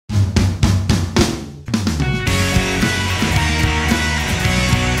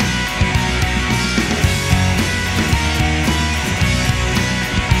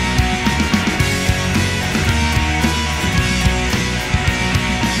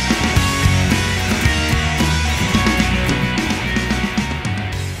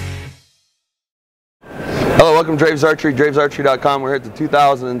Hello, welcome to Draves Archery, dravesarchery.com. We're here at the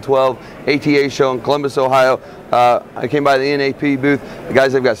 2012 ATA show in Columbus, Ohio. I came by the NAP booth. The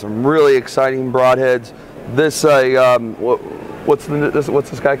guys, they've got some really exciting broadheads. This, what's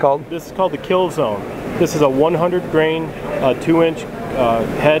this guy called? This is called the Killzone. This is a 100 grain, 2-inch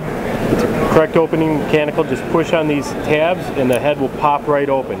head. It's a correct opening mechanical. Just push on these tabs and the head will pop right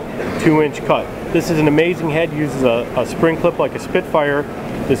open. 2-inch cut. This is an amazing head. Uses a spring clip like a Spitfire.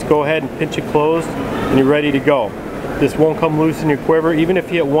 Just go ahead and pinch it closed and you're ready to go. This won't come loose in your quiver. Even if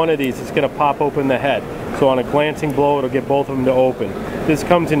you hit one of these, it's going to pop open the head. So on a glancing blow, it'll get both of them to open. This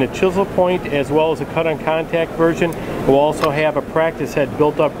comes in a chisel point as well as a cut on contact version. We'll also have a practice head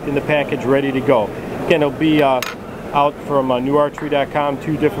built up in the package ready to go. Again, it'll be out from newarchery.com,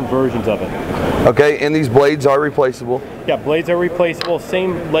 2 different versions of it. Okay, and these blades are replaceable? Yeah, blades are replaceable.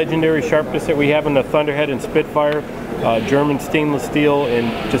 Same legendary sharpness that we have in the Thunderhead and Spitfire. German stainless steel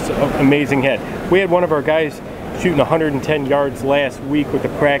and just an amazing head. We had one of our guys shooting 110 yards last week with the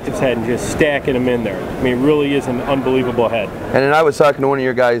practice head and just stacking them in there. I mean, it really is an unbelievable head. And then I was talking to one of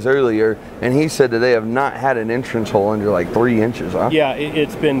your guys earlier, and he said that they have not had an entrance hole under like 3 inches, huh? Yeah,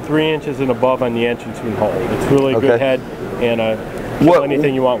 it's been 3 inches and above on the entrance hole. It's really a good head, and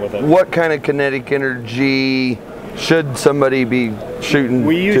anything you want with it. What kind of kinetic energy should somebody be shooting?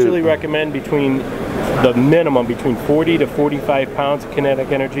 We usually recommend the minimum between 40 to 45 pounds of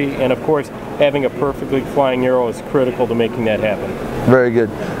kinetic energy, and of course having a perfectly flying arrow is critical to making that happen. Very good.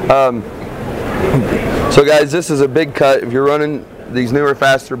 So guys, this is a big cut. If you're running these newer,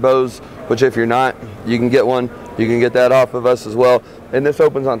 faster bows, which if you're not, you can get one. You can get that off of us as well. And this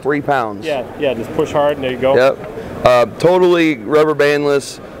opens on 3 pounds. Yeah, just push hard and there you go. Yep. Totally rubber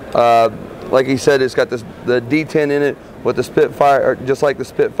bandless. Like he said, it's got the D10 in it with the Spitfire, just like the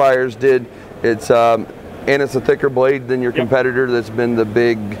Spitfires did. It's and it's a thicker blade than your competitor that's been the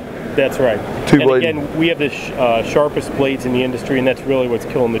big. That's right. 2-blade. And again, we have the sharpest blades in the industry, and that's really what's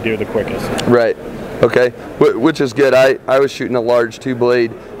killing the deer the quickest. Right. Okay. Which is good. I was shooting a large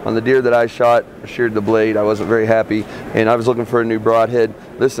 2-blade on the deer that I shot. I sheared the blade. I wasn't very happy, and I was looking for a new broadhead.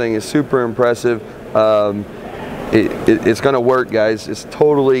 This thing is super impressive. It's going to work, guys. It's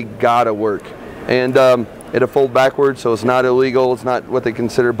totally gotta work. And it'll fold backwards, so it's not illegal. It's not what they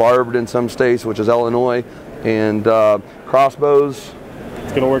consider barbed in some states, which is Illinois. And crossbows.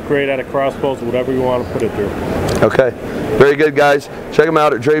 It's going to work great out of crossbows, whatever you want to put it through. Okay, very good, guys. Check them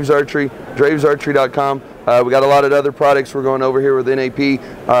out at Draves Archery, dravesarchery.com. We got a lot of other products we're going over here with NAP.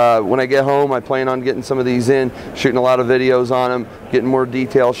 When I get home, I plan on getting some of these in, shooting a lot of videos on them, getting more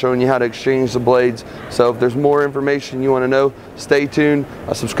detail, showing you how to exchange the blades. So if there's more information you want to know, stay tuned.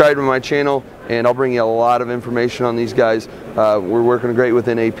 Subscribe to my channel, and I'll bring you a lot of information on these guys. We're working great with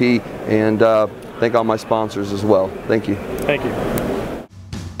NAP, and thank all my sponsors as well. Thank you. Thank you.